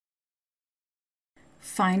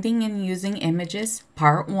Finding and Using Images,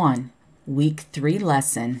 Part 1, Week 3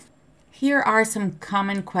 lesson. Here are some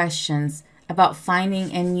common questions about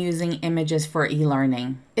finding and using images for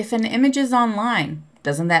e-learning. If an image is online,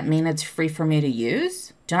 doesn't that mean it's free for me to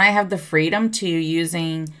use? Don't I have the freedom to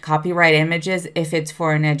using copyright images if it's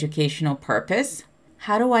for an educational purpose?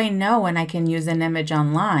 How do I know when I can use an image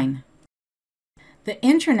online? The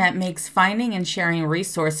internet makes finding and sharing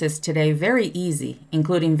resources today very easy,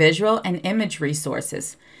 including visual and image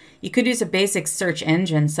resources. You could use a basic search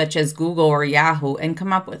engine such as Google or Yahoo and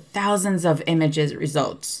come up with thousands of images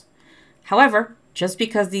results. However, just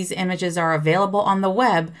because these images are available on the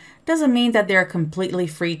web doesn't mean that they're completely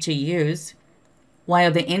free to use.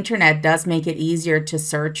 While the internet does make it easier to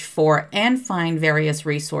search for and find various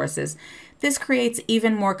resources, this creates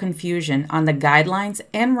even more confusion on the guidelines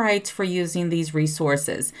and rights for using these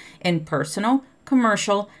resources in personal,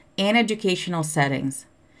 commercial, and educational settings.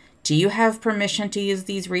 Do you have permission to use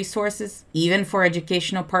these resources, even for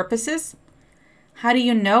educational purposes? How do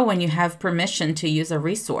you know when you have permission to use a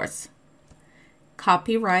resource?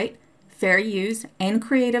 Copyright, Fair Use, and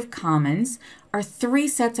Creative Commons are three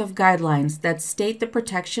sets of guidelines that state the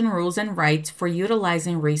protection rules and rights for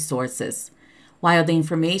utilizing resources. While the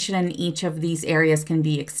information in each of these areas can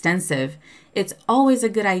be extensive, it's always a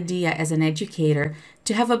good idea as an educator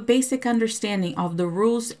to have a basic understanding of the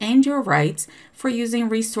rules and your rights for using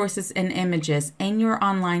resources and images in your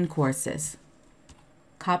online courses.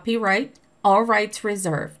 Copyright, all rights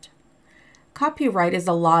reserved. Copyright is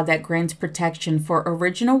a law that grants protection for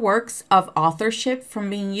original works of authorship from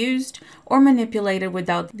being used or manipulated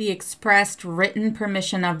without the expressed written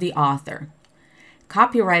permission of the author.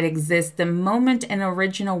 Copyright exists the moment an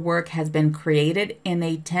original work has been created in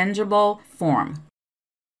a tangible form.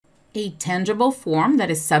 A tangible form that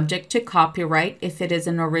is subject to copyright, if it is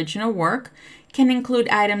an original work, can include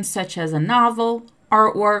items such as a novel,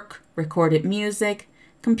 artwork, recorded music,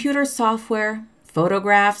 computer software,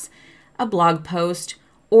 photographs, a blog post,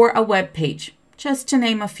 or a web page, just to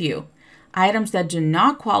name a few. Items that do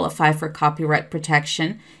not qualify for copyright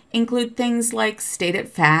protection include things like stated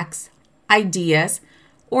facts, ideas,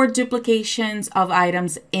 or duplications of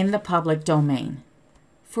items in the public domain.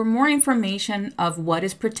 For more information of what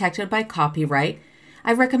is protected by copyright,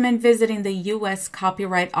 I recommend visiting the U.S.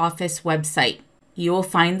 Copyright Office website. You will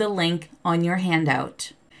find the link on your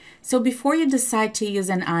handout. So before you decide to use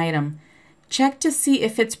an item, check to see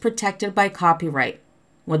if it's protected by copyright,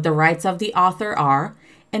 what the rights of the author are,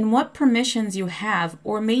 and what permissions you have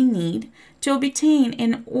or may need to obtain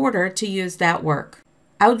in order to use that work.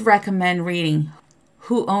 I would recommend reading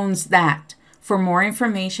Who Owns That for more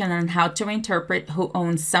information on how to interpret who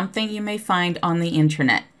owns something you may find on the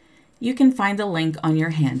internet. You can find the link on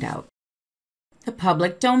your handout. The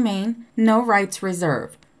public domain, no rights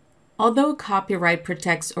reserved. Although copyright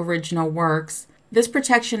protects original works, this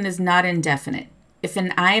protection is not indefinite. If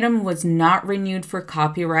an item was not renewed for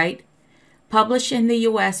copyright, published in the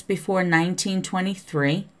U.S. before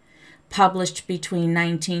 1923, published between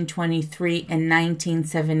 1923 and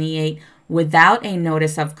 1978 without a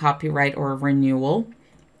notice of copyright or renewal,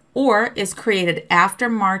 or is created after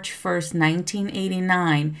March 1st,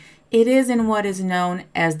 1989, it is in what is known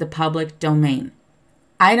as the public domain.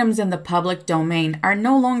 Items in the public domain are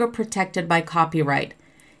no longer protected by copyright,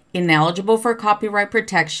 ineligible for copyright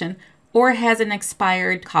protection, or has an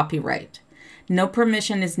expired copyright. No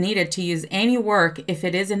permission is needed to use any work if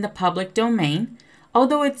it is in the public domain,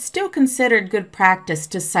 although it's still considered good practice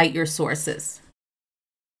to cite your sources.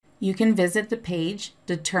 You can visit the page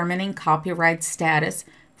Determining Copyright Status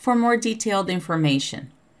for more detailed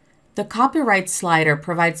information. The copyright slider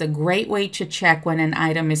provides a great way to check when an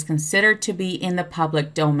item is considered to be in the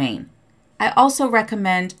public domain. I also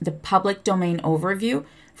recommend the Public Domain Overview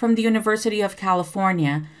from the University of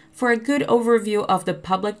California for a good overview of the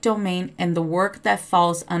public domain and the work that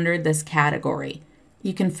falls under this category.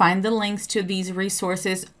 You can find the links to these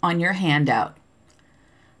resources on your handout.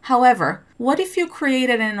 However, what if you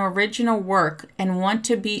created an original work and want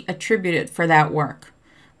to be attributed for that work,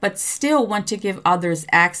 but still want to give others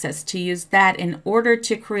access to use that in order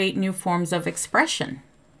to create new forms of expression?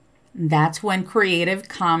 That's when Creative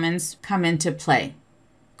Commons come into play.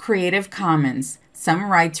 Creative Commons, some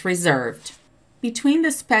rights reserved. Between the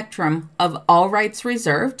spectrum of all rights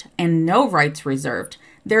reserved and no rights reserved,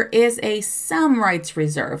 there is a some rights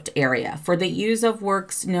reserved area for the use of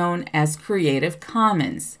works known as Creative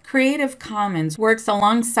Commons. Creative Commons works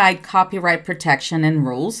alongside copyright protection and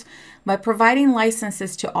rules by providing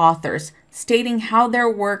licenses to authors, stating how their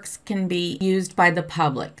works can be used by the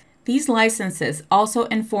public. These licenses also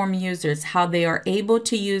inform users how they are able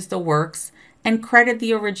to use the works and credit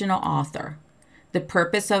the original author. The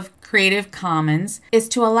purpose of Creative Commons is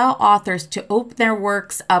to allow authors to open their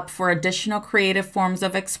works up for additional creative forms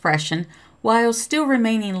of expression while still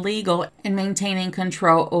remaining legal and maintaining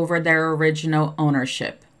control over their original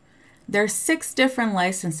ownership. There are 6 different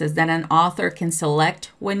licenses that an author can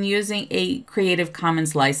select when using a Creative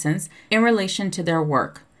Commons license in relation to their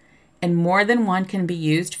work, and more than one can be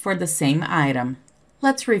used for the same item.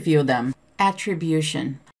 Let's review them.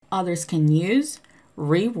 Attribution. Others can use,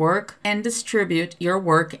 rework, and distribute your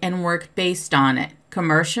work and work based on it,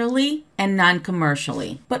 commercially and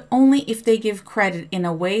non-commercially, but only if they give credit in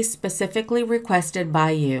a way specifically requested by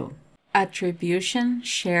you. Attribution,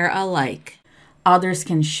 share alike. Others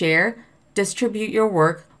can share, distribute your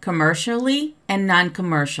work commercially and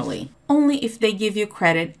non-commercially, only if they give you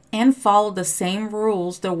credit and follow the same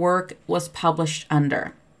rules the work was published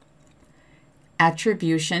under.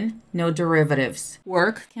 Attribution, no derivatives.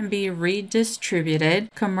 Work can be redistributed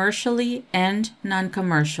commercially and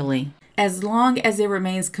non-commercially, as long as it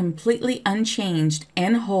remains completely unchanged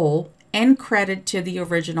and whole and credit to the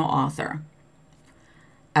original author.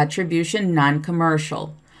 Attribution,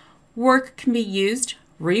 non-commercial. Work can be used,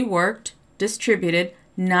 reworked, distributed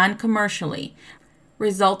non-commercially.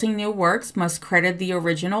 Resulting new works must credit the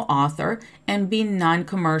original author and be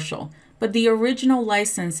non-commercial, but the original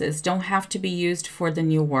licenses don't have to be used for the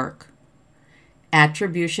new work.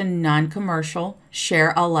 Attribution, non-commercial,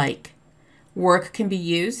 share alike. Work can be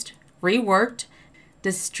used, reworked,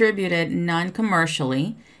 distributed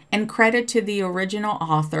non-commercially, and credit to the original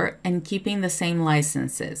author and keeping the same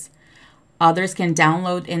licenses. Others can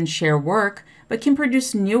download and share work, but can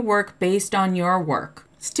produce new work based on your work,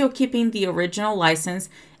 still keeping the original license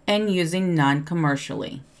and using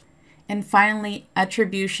non-commercially. And finally,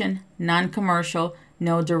 attribution, non-commercial,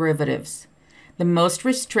 no derivatives. The most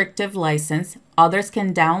restrictive license, others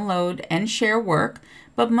can download and share work,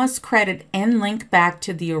 but must credit and link back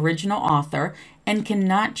to the original author and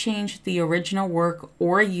cannot change the original work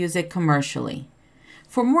or use it commercially.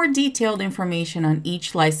 For more detailed information on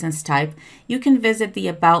each license type, you can visit the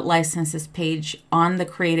About Licenses page on the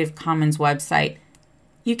Creative Commons website.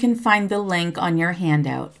 You can find the link on your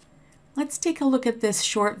handout. Let's take a look at this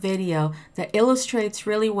short video that illustrates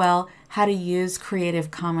really well how to use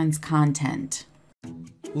Creative Commons content.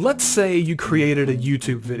 Let's say you created a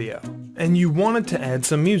YouTube video and you wanted to add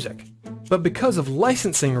some music, but because of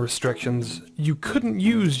licensing restrictions, you couldn't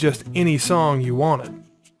use just any song you wanted.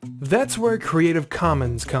 That's where Creative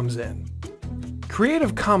Commons comes in.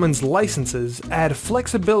 Creative Commons licenses add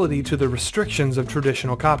flexibility to the restrictions of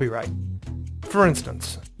traditional copyright. For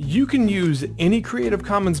instance, you can use any Creative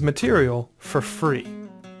Commons material for free.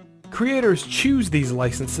 Creators choose these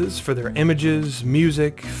licenses for their images,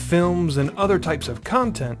 music, films, and other types of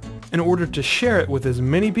content in order to share it with as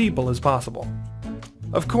many people as possible.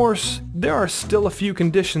 Of course, there are still a few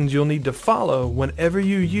conditions you'll need to follow whenever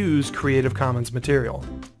you use Creative Commons material.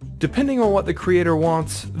 Depending on what the creator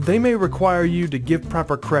wants, they may require you to give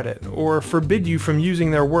proper credit or forbid you from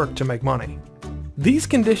using their work to make money. These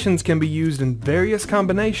conditions can be used in various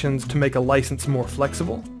combinations to make a license more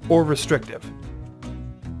flexible or restrictive.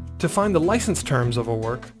 To find the license terms of a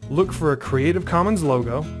work, look for a Creative Commons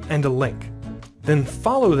logo and a link. Then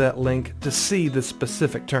follow that link to see the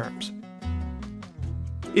specific terms.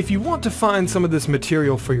 If you want to find some of this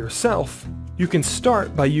material for yourself, you can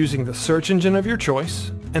start by using the search engine of your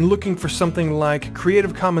choice and looking for something like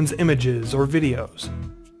Creative Commons images or videos.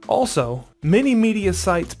 Also, many media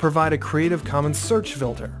sites provide a Creative Commons search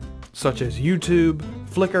filter, such as YouTube,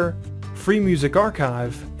 Flickr, Free Music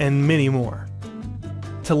Archive, and many more.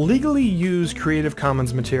 To legally use Creative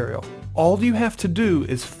Commons material, all you have to do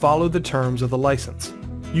is follow the terms of the license.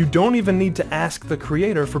 You don't even need to ask the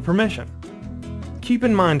creator for permission. Keep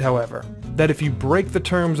in mind, however, that if you break the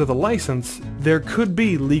terms of the license, there could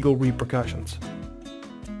be legal repercussions.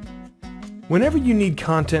 Whenever you need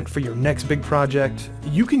content for your next big project,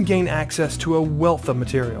 you can gain access to a wealth of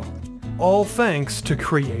material, all thanks to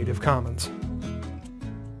Creative Commons.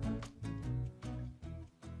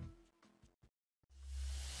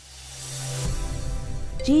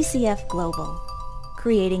 GCF Global,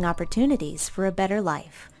 creating opportunities for a better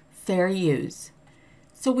life. Fair use.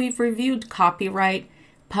 So we've reviewed copyright,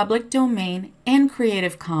 public domain, and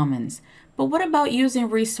Creative Commons. But what about using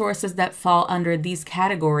resources that fall under these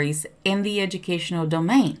categories in the educational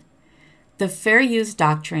domain? The Fair Use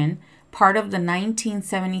Doctrine, part of the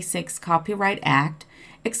 1976 Copyright Act,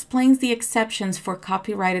 explains the exceptions for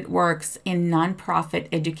copyrighted works in nonprofit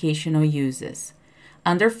educational uses.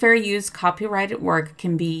 Under fair use, copyrighted work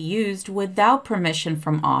can be used without permission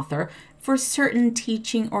from author for certain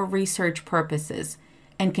teaching or research purposes,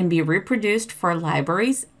 and can be reproduced for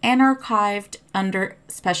libraries and archived under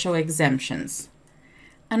special exemptions.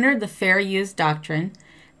 Under the Fair Use Doctrine,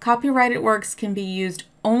 copyrighted works can be used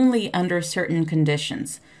only under certain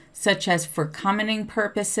conditions, such as for commenting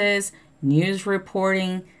purposes, news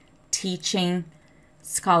reporting, teaching,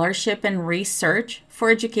 scholarship and research,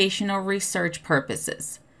 for educational research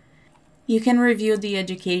purposes. You can review the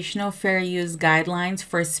Educational Fair Use Guidelines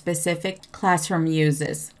for specific classroom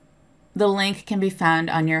uses. The link can be found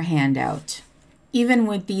on your handout. Even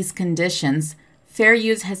with these conditions, fair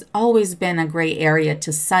use has always been a gray area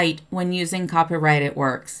to cite when using copyrighted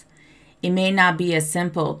works. It may not be as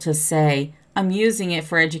simple to say, I'm using it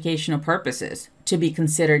for educational purposes, to be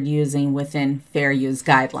considered using within fair use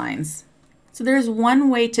guidelines. So there's one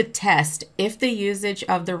way to test if the usage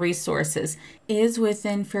of the resources is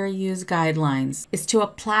within fair use guidelines, is to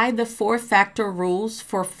apply the 4-factor rules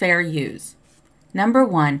for fair use. Number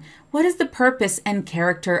 1, what is the purpose and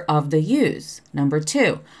character of the use? Number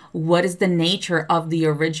 2, what is the nature of the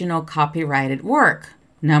original copyrighted work?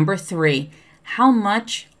 Number 3, how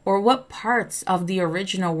much or what parts of the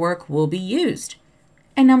original work will be used?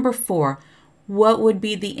 And number 4, what would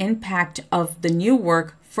be the impact of the new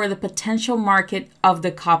work for the potential market of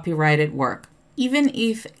the copyrighted work? Even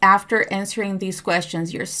if after answering these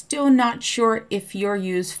questions you're still not sure if your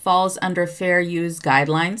use falls under fair use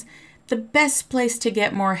guidelines, the best place to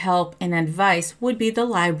get more help and advice would be the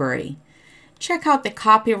library. Check out the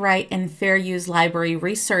Copyright and Fair Use Library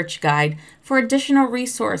Research Guide for additional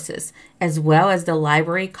resources, as well as the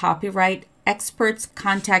library copyright experts'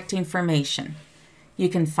 contact information. You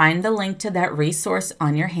can find the link to that resource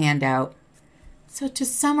on your handout. So to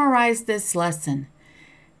summarize this lesson,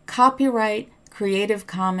 copyright, Creative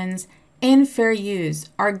Commons, and fair use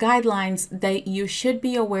are guidelines that you should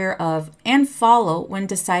be aware of and follow when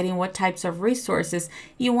deciding what types of resources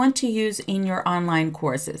you want to use in your online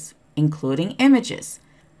courses, including images.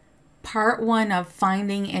 Part 1 of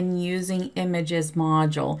Finding and Using Images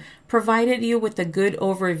module provided you with a good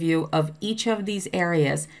overview of each of these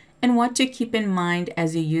areas and what to keep in mind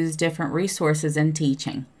as you use different resources in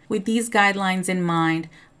teaching. With these guidelines in mind,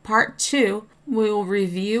 Part 2 will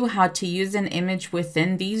review how to use an image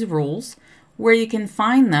within these rules, where you can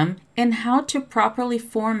find them, and how to properly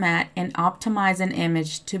format and optimize an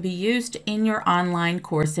image to be used in your online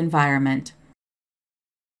course environment.